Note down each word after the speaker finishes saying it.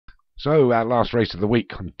So our last race of the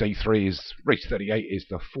week on day 3 is race 38, is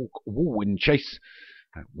the Fulke Walwyn chase.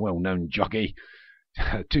 A well-known jockey.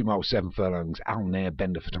 2 miles 7 furlongs. Alnair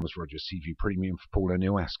Bender for Thomas Rogers. Seaview Premium for Paul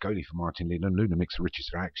O'Neill. Ascoli for Martin Leland. Luna Mix for Riches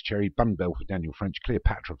for Alex Cherry. Bunbell for Daniel French.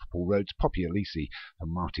 Cleopatra for Paul Rhodes. Poppy Elise for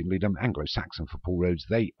Martin Leland. Anglo-Saxon for Paul Rhodes.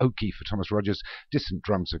 They Oki for Thomas Rogers. Distant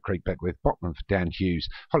Drums for Craig Beckwith. Botman for Dan Hughes.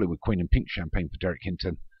 Hollywood Queen and Pink Champagne for Derek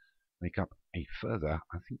Hinton. Make up a further,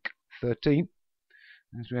 I think, 13.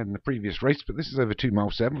 As we had in the previous race, but this is over 2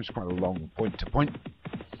 miles 7, which is quite a long point to point.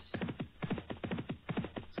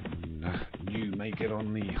 New may get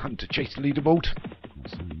on the Hunter Chase leaderboard,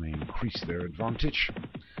 so may increase their advantage.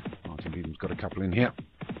 Martin Leland's got a couple in here.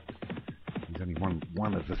 He's only won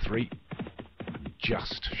one of the 3,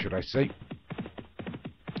 just, should I say.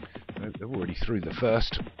 So they're already through the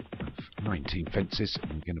first of 19 fences,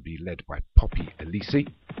 and we're going to be led by Poppy Elise,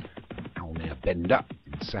 Alnair Bender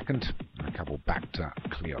in second. A couple back to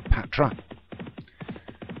Cleopatra.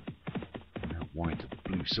 Now wide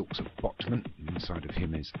Blue Silks of Botman. Inside of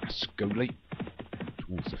him is Ascoli.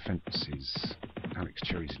 Towards the fence is Alex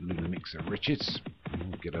Cherry's Luna Mix of Riches.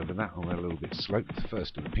 We'll get over that, although a little bit slow. The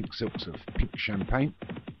first of the Pink Silks of Pink Champagne.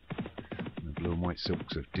 And the Blue and White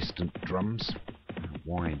Silks of Distant Drums. Now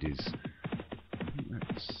wide is, I think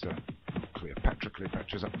that's Cleopatra.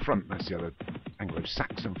 Cleopatra's up front. That's the other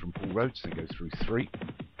Anglo-Saxon from Paul Rhodes. They go through 3.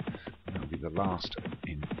 That'll be the last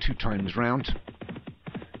in 2 times round.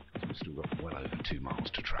 We've still got well over 2 miles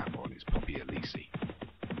to travel, and it's Poppy Elise.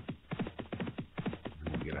 And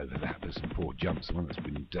we'll get over that. There's some poor jumps. The one that's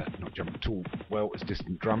been not jumped at all well is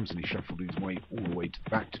Distant Drums, and he shuffled his way all the way to the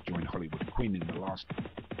back to join Hollywood Queen in the last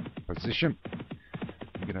position.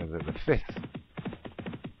 We get over the 5th.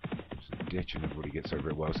 There's a ditch, and everybody gets over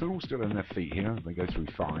it well. So they're all still on their feet here. They go through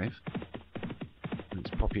 5. And it's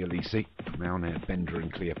Poppy Elise from Alnair Bender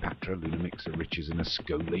and Cleopatra, Luna Mix of Riches and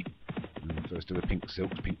Ascoli. And the first of the Pink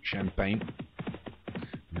Silks, Pink Champagne.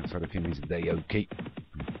 And outside of him is They Oki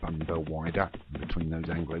and Bunbell wider. And between those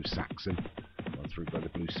Anglo-Saxon, through by the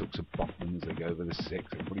Blue Silks of Botman as they go over the 6.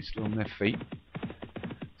 Everybody's still on their feet.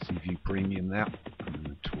 Seaview Premium there. And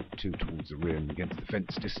then 2 towards the rear and against the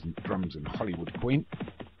fence, Distant Drums and Hollywood Queen.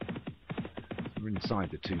 So we're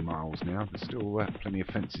inside the 2 miles now. There's still plenty of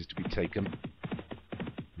fences to be taken.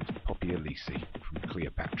 It's Poppy Elise from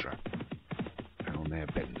Cleopatra. Alnair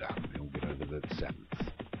Bender. They all get over the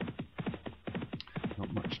 7th.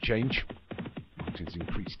 Not much change. Martin's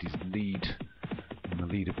increased his lead on the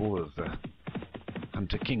leaderboard of the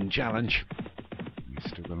Hunter King Challenge.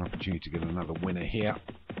 He's still got an opportunity to get another winner here.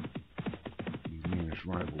 His nearest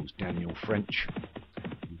rival is Daniel French.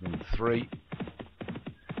 He's on 3.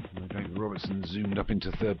 David Robertson zoomed up into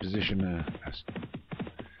 3rd position.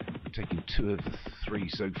 Taking 2 of the 3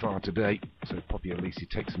 so far today. So Poppy Elise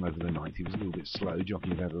takes him over the 9th. He was a little bit slow.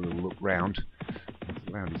 Jockey had a little look round. He's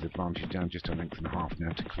allowed his advantage down just a length and a half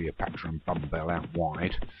now to Cleopatra and Bunbell out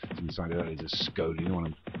wide. So inside of that is Ascoli. The one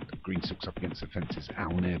of the green silks up against the fence is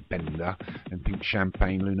Alnair Bender and Pink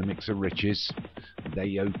Champagne, Luna Mix of Riches.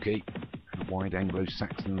 They Oki. Wide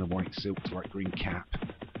Anglo-Saxon and the white silks, light green cap.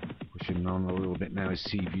 Pushing on a little bit now is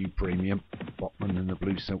Seaview Premium. Botman and the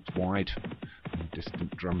blue silks wide.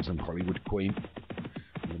 Distant Drums and Hollywood Queen.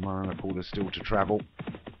 And the mile and a quarter still to travel.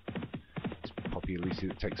 It's Poppy Elise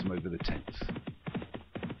that takes them over the 10th.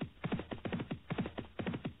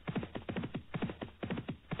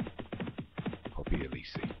 Poppy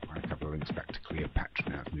Elise. Right, a couple of links back to Cleopatra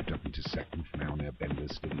now. It's moved up into 2nd from Alnair Bender,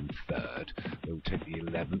 still in 3rd. They'll take the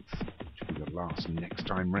 11th, which will be the last next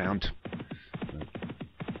time round.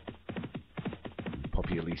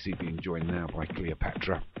 Poppy Elise being joined now by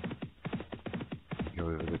Cleopatra. Go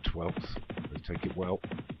over the 12th. They take it well.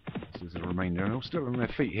 This is the remainder, and all still on their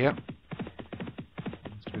feet here.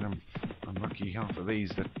 It's been unlucky, half of these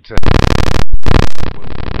that were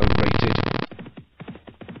low rated.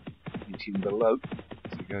 18 below.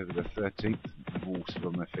 So we go over the 13th. They're all still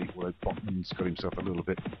on their feet, although Botman's got himself a little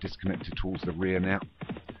bit disconnected towards the rear now.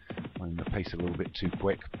 Finding the pace a little bit too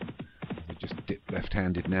quick. They just dip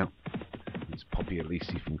left-handed now. It's Poppy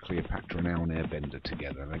Elise from Cleopatra and Alnair Bender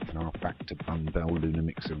together. Length and a half back to Bunbell, Luna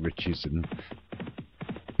Mix of Riches and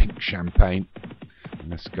Pink Champagne.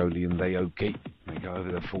 And Ascoli and They Oki. They go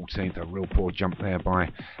over the 14th. A real poor jump there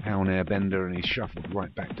by Alnair Bender, and he's shuffled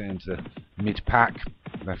right back down to the mid-pack.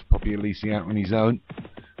 Left Poppy Elise out on his own.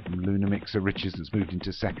 And Luna Mix of Riches that's moved into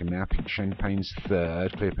 2nd now. Pink Champagne's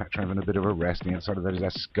 3rd. Cleopatra having a bit of a rest. And the outside of that is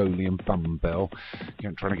Ascoli and Bunbell.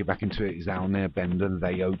 Trying to get back into it is Alnair Bender.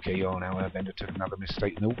 They okay on. Alnair Bender took another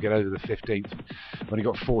mistake and they'll get over the 15th. Only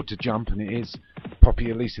got 4 to jump, and it is Poppy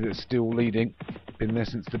Elise that's still leading. been there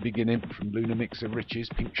since the beginning from Luna Mixer Riches,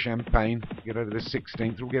 Pink Champagne. Get over the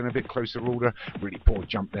 16th. We're getting a bit closer order. Really poor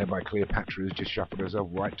jump there by Cleopatra, who's just shuffled herself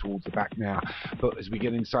right towards the back now. But as we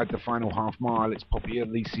get inside the final half mile, it's Poppy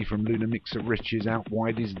Elise from Luna Mixer Riches. Out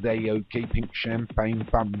wide is They OK, Pink Champagne,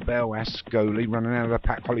 Bumbell, Ascoli. Running out of the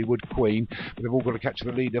pack, Hollywood Queen. But they've all got to catch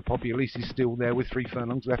the leader. Poppy Elise is still there with 3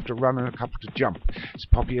 furlongs left to run and a couple to jump. It's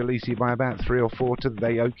Poppy Elise by about 3 or 4 to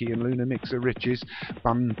They OK and Luna Mixer Riches.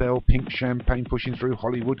 Bumbell, Pink Champagne pushing through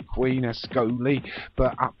Hollywood Queen, Ascoli.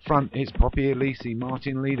 But up front it's Poppy Elise,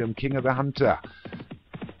 Martin Leadham, King of the Hunter.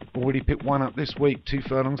 Already picked one up this week. 2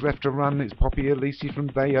 furlongs left to run. It's Poppy Elise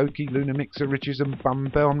from They OK, Luna Mixer Riches and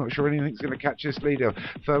Bumbell. I'm not sure anything's going to catch this leader.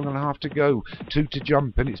 Furlong and a half to go. 2 to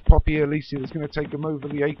jump, and it's Poppy Elise that's going to take him over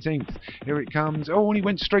the 18th. Here it comes. Oh, and he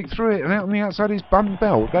went straight through it. And out on the outside is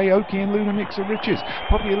Bumbell. They OK and Luna Mixer Riches.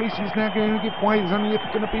 Poppy Elise is now going to give way. There's only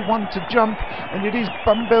going to be 1 to jump, and it is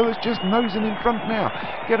Bumbell that's just nosing in front now.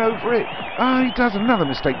 Get over it. Ah, he does another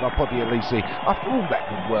mistake by Poppy Elise. After all that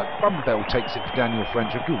good work, Bumbell takes it for Daniel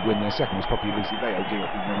French. A good win there. Second was Poppy Elise. They OK, I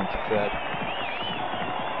think, went on for 3rd.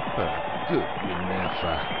 But a good win there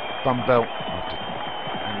for Bumbell after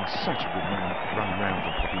having such a good run round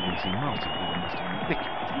from Poppy Elise. Martin Leadham must have been licking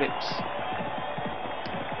his lips.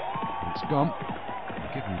 And it's gone,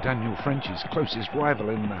 giving Daniel French his closest rival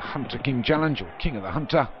in the Hunter King Challenge, or King of the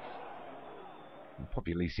Hunter. And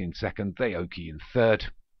Poppy Elise in 2nd, They OK in 3rd.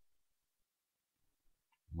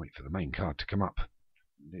 Wait for the main card to come up.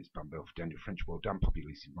 There's Bumbell for Daniel French, well done. Poppy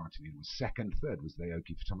Elise Martin was 2nd. 3rd was They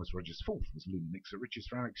OK for Thomas Rogers. 4th was Luna Mixer Riches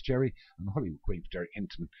for Alex Cherry. And Hollywood Queen for Derek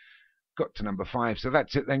Hinton. Got to number 5. So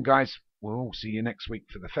that's it then, guys. We'll all see you next week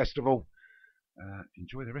for the festival.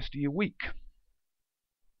 Enjoy the rest of your week.